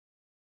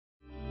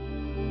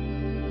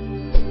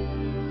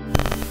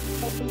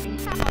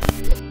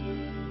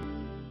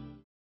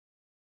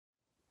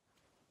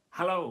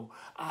Hello,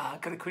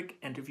 got a quick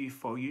interview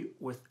for you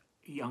with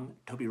young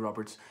Toby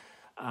Roberts.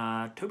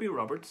 Toby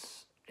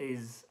Roberts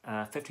is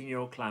a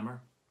 15-year-old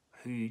climber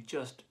who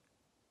just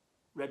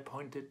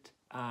redpointed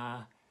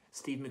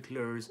Steve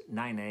McClure's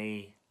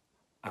 9A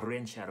at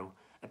Rainshadow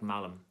at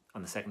Malham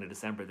on the 2nd of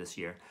December this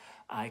year.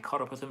 I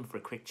caught up with him for a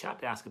quick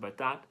chat to ask about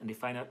that and to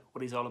find out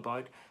what he's all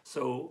about.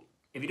 So,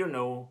 if you don't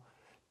know,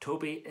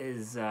 Toby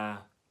is a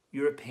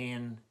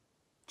European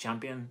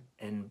champion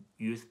in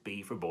Youth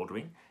B for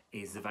bouldering.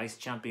 He's the vice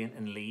champion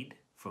in lead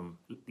from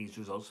these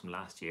results from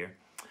last year.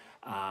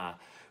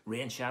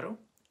 Rainshadow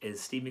is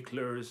Steve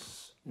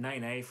McClure's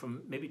 9A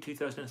from maybe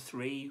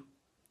 2003,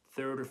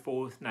 third or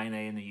fourth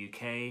 9A in the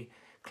UK,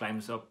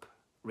 climbs up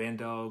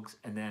Raindogs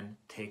and then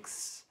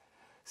takes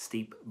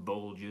steep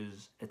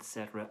bulges,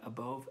 etc.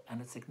 above, and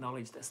it's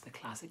acknowledged as the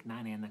classic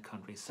 9A in the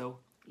country. So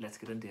let's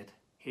get into it.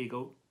 Here you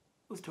go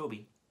with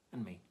Toby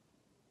and me.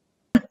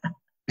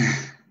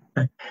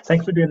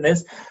 Thanks for doing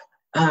this.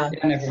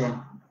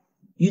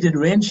 You did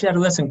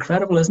Rainshadow. That's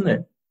incredible, isn't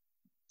it?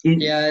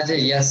 Yeah, I did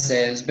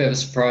yesterday. It was a bit of a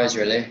surprise,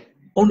 really.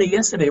 Only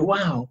yesterday.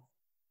 Wow.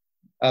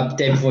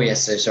 Day before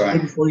yesterday, sorry.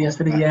 Day before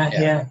yesterday.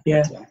 Yeah.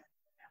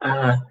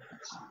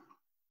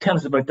 Tell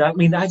us about that. I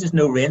mean, I just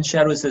know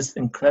Rainshadow is this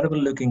incredible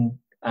looking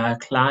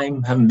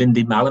climb. Haven't been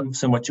to Malham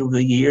so much over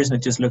the years, and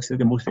it just looks like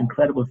the most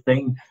incredible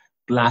thing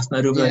blasting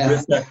out over that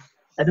roof.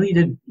 I know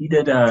you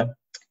did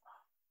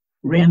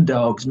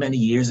Raindogs many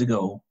years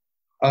ago.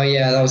 Oh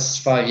yeah, that was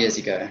 5 years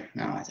ago.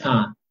 No, I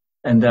think.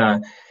 And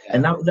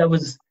that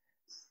was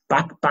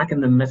back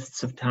in the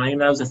midst of time.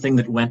 That was a thing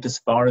that went as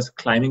far as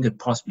climbing could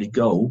possibly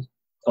go,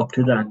 up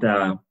to that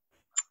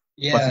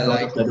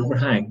that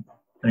overhang.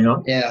 Hang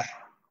on. Yeah,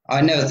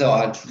 I never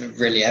thought I'd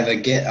really ever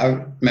get.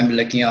 I remember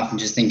looking up and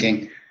just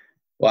thinking,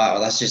 "Wow,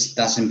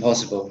 that's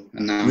impossible."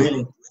 And now,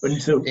 really,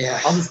 so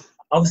yeah,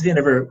 obviously,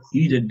 whenever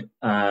you did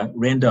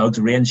Raindogs,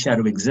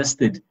 Rainshadow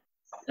existed,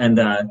 and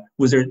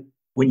was there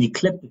when you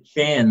clip the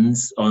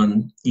chains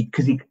on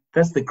because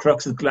that's the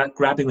crux of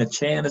grabbing the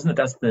chain, isn't it?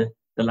 That's the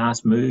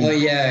last move. Oh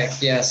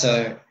yeah.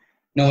 So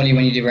normally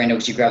when you do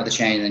Raindogs, you grab the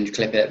chain and then you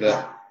clip it,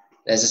 but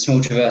there's a small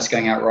traverse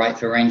going out right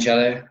for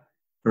Rainshadow.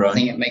 Right. I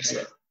think it makes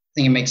it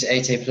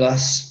 8A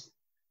plus.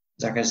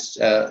 So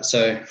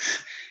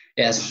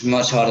yeah, it's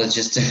much harder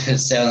just to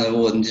stay on the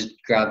wall and just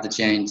grab the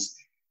chains.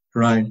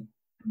 Right.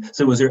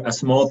 So was there a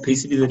small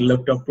piece of you that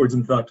looked upwards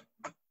and thought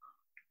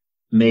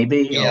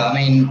maybe? Yeah, I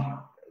mean,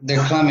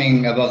 they're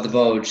climbing above the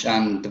bulge,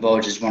 and the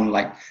bulge is one of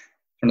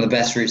the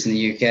best routes in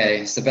the UK.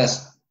 It's the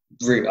best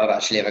route I've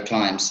actually ever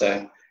climbed.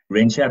 So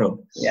Rainshadow.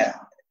 Yeah.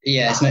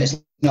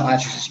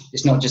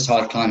 It's not just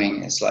hard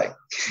climbing. It's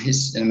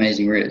an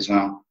amazing route as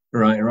well.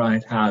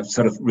 Right.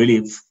 Sort of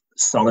really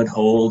solid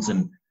holds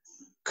and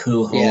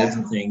cool holds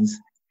and things.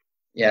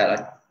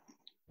 Yeah,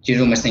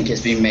 you'd almost think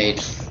it's been made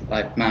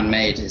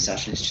man-made. It's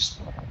actually just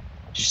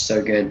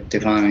so good to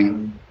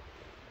climbing.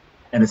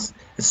 And it's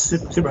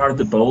super hard at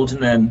the bulge,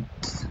 and then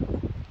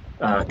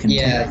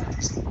yeah.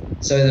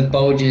 So the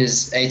bulge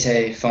is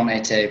 8A, font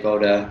 8A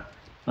boulder,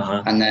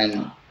 and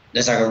then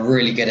there's a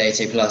really good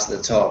 8A plus at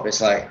the top. It's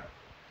like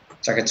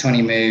a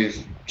 20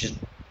 move, just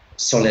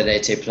solid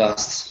 8A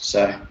plus.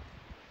 So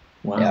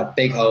yeah,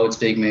 big holds,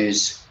 big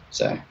moves.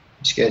 So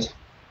it's good.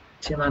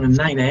 Yeah, man, and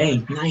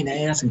 9A,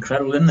 that's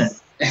incredible, isn't it?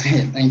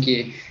 Thank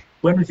you.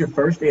 When was your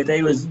first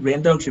 8A? Was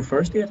Raindogs your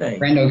first 8A?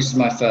 Raindogs is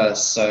my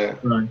first, so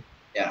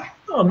yeah.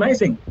 Oh,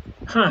 amazing!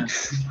 How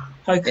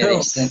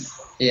cool!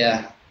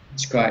 Yeah,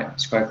 it's quite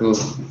cool.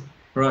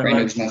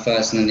 Raindogs is my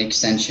first, and then the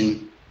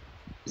extension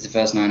is the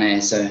first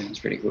 9A, so it's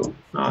pretty cool.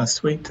 Oh,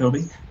 sweet,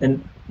 Toby.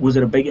 And was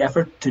it a big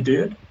effort to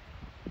do it?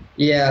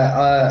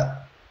 Yeah.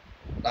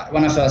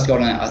 When I first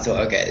got on it, I thought,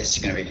 okay, this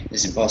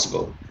is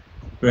impossible.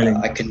 Really?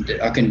 I couldn't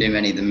do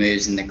many of the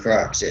moves in the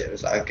crux. It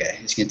was like, okay,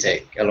 it's gonna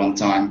take a long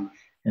time.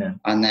 Yeah.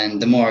 And then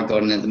the more I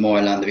got in it, the more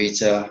I learned the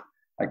beta.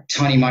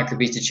 Tiny micro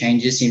beta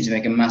changes seem to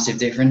make a massive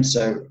difference.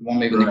 So one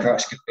move in the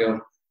crux could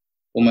feel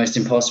almost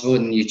impossible,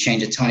 and you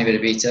change a tiny bit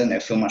of beta and it'll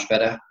feel much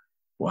better.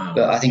 Wow.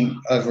 But I think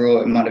overall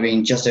it might have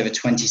been just over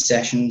 20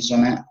 sessions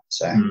on it.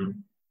 So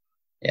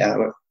yeah,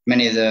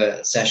 many of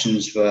the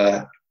sessions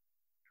were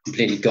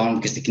completely gone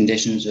because the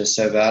conditions were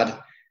so bad.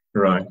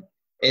 Right.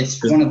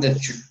 It's one of the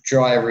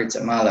drier routes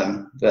at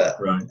Malham, but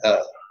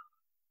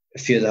a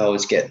few of the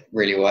holes get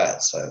really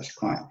wet, so it's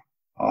quite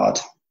hard.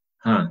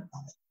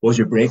 What was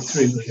your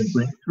breakthrough?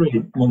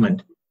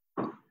 Moment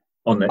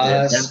on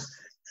that?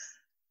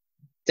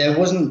 There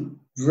wasn't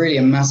really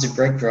a massive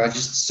breakthrough. I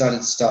just decided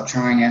to start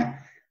trying it.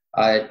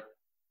 I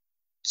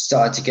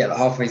started to get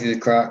halfway through the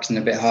crux and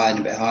a bit higher and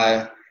a bit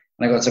higher.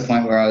 And I got to a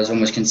point where I was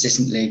almost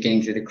consistently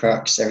getting through the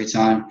crux every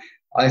time.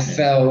 I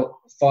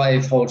fell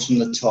 5 holds from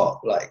the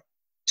top,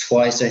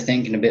 twice, I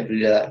think, and a bit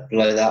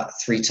below that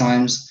 3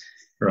 times.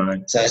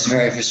 Right. So it's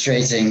very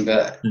frustrating,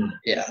 but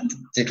yeah,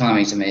 the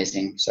climbing's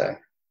amazing. So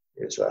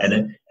it was worth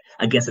it.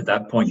 I guess at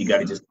that point you got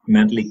to just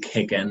mentally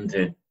kick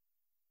into.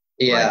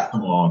 Yeah.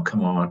 Come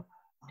on.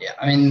 Yeah,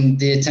 I mean,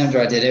 the attempt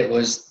where I did it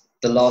was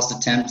the last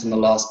attempt on the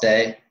last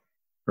day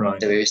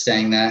that we were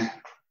staying there.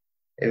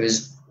 It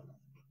was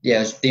yeah, it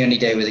was the only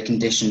day where the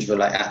conditions were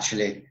like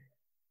actually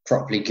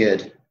properly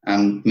good,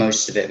 and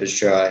most of it was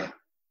dry.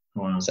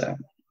 Wow. So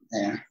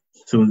yeah.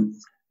 So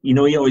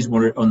you always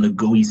wonder on the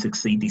go you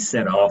succeed, you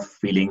set off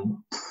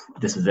feeling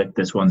this is it,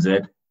 this one's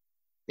it.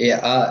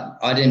 Yeah,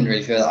 I didn't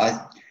really feel that.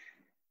 I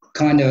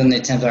kind of in the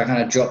attempt I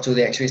kind of dropped all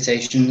the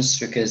expectations,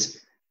 because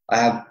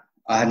I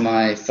had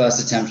my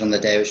first attempt on the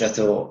day, which I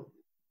thought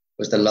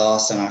was the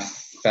last, and I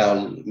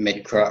fell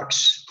mid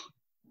crux.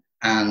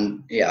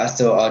 And yeah, I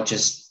thought I'd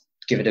just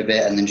give it a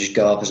bit and then just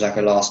go up as like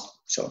a last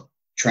sort of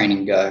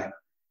training go.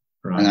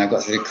 Right. And then I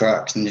got through the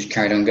crux and just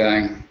carried on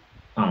going.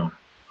 Oh.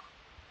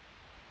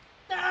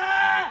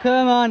 Come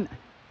on.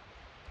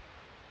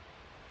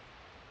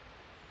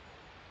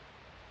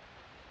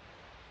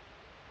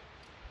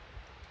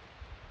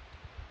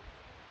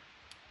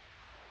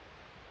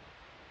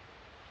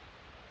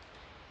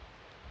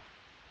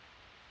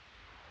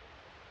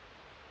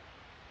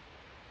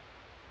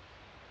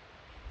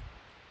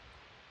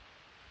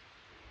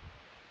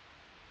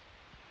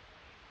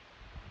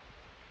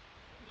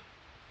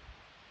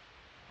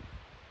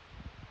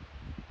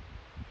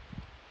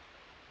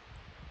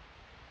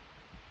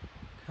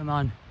 Come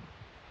on.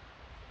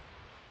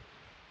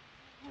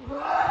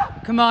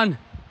 Come on.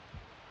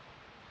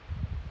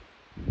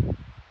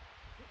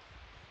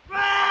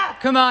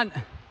 Come on.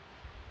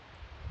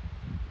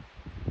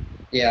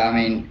 Yeah, I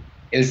mean,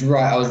 it was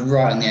right. I was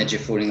right on the edge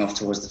of falling off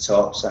towards the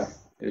top, so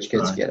it was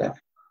good to get it.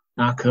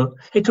 Ah, cool.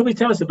 Hey, Toby,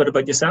 tell us a bit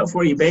about yourself.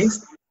 Where are you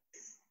based?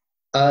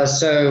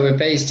 So we're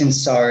based in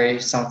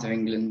Surrey, south of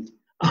England.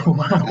 Oh,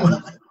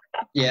 wow.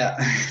 Yeah.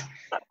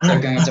 So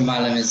going to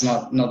Malham is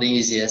not the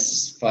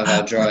easiest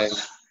 5-hour drive.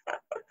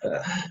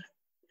 But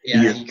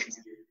yeah,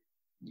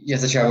 you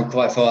have to travel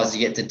quite far to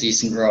get to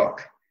decent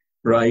rock.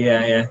 Right,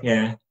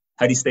 yeah.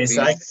 How do you stay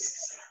psyched?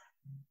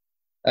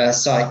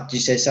 Psyched. Did you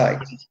say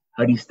psyched?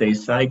 How do you stay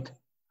psyched?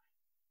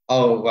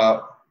 Oh,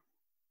 well,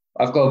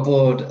 I've got a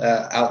board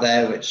out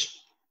there which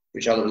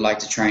I would like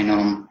to train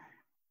on.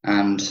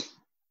 And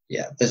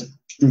yeah, there's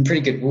some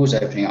pretty good walls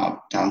opening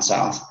up down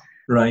south.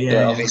 Right,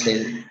 yeah. But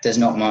obviously there's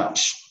not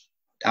much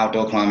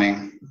outdoor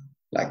climbing,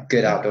 like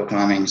good outdoor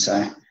climbing.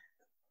 So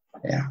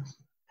yeah.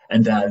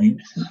 And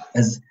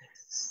as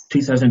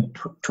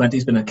 2020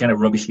 has been a kind of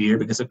rubbish year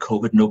because of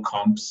COVID, no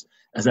comps,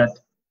 has that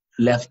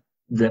left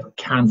the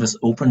canvas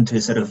open to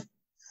sort of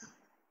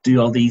do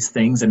all these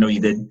things? I know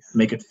you did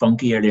make it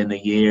funky early in the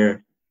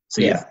year,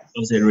 so yeah, it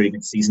was a really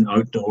good season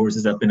outdoors.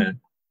 Has that been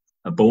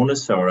a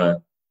bonus or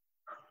a?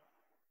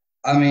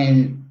 I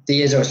mean, the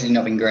year's obviously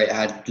not been great. I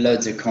had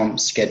loads of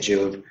comps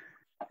scheduled,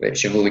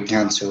 which have all been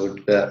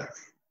cancelled. But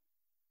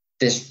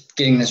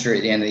getting this through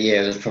at the end of the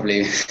year was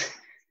probably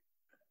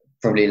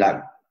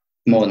like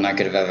more than I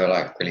could have ever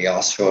like really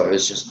asked for. It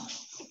was just,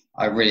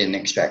 I really didn't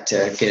expect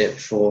to get it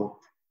before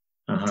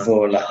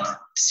like the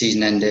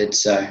season ended.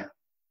 So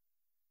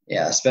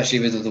yeah, especially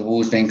with all the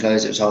walls being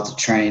closed, it was hard to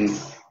train.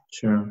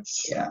 Sure.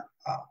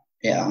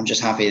 Yeah, I'm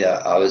just happy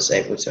that I was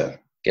able to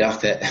get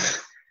up it.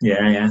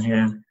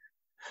 Yeah.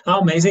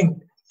 Oh,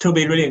 amazing,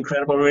 Toby! Really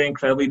incredible.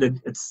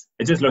 It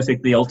just looks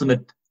like the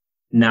ultimate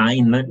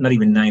 9, not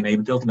even 9A,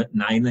 but the ultimate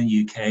 9 in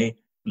the UK. It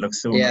looks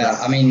so. Yeah,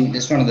 incredible. I mean,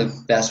 it's one of the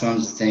best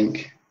ones, I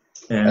think.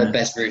 Yeah.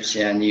 Best routes,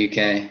 in the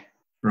UK.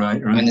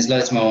 Right. I mean, there's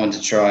loads more I want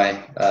to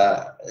try.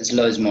 There's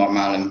loads more at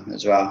Malham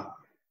as well.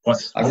 What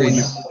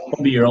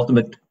would be your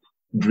ultimate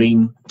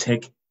dream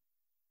tick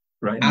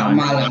right now? At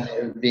Malham,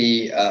 it would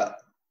be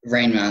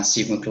Rainman,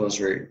 Steve McClure's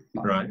route.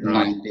 Right.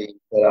 9B.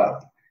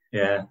 But,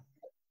 yeah.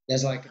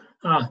 There's like.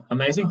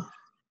 Amazing.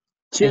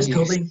 Cheers,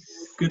 Toby.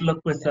 Good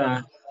luck with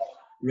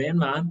Rain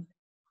Man.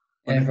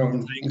 No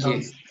problem. Thank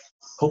you.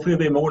 Hopefully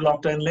there'll be more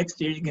lockdown next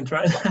year. You can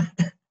try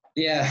that.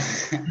 Yeah.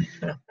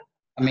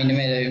 I mean, it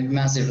made a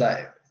massive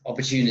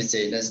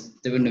opportunity. There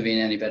wouldn't have been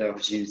any better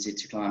opportunity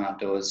to climb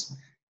outdoors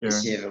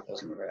this year if it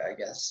wasn't for it, I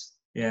guess.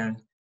 Yeah.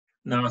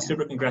 No,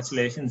 super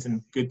congratulations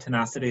and good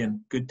tenacity and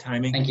good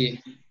timing. Thank you.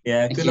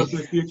 Yeah, good luck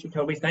with the future,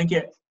 Toby. Thank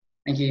you.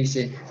 Thank you, you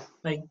too.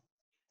 Bye.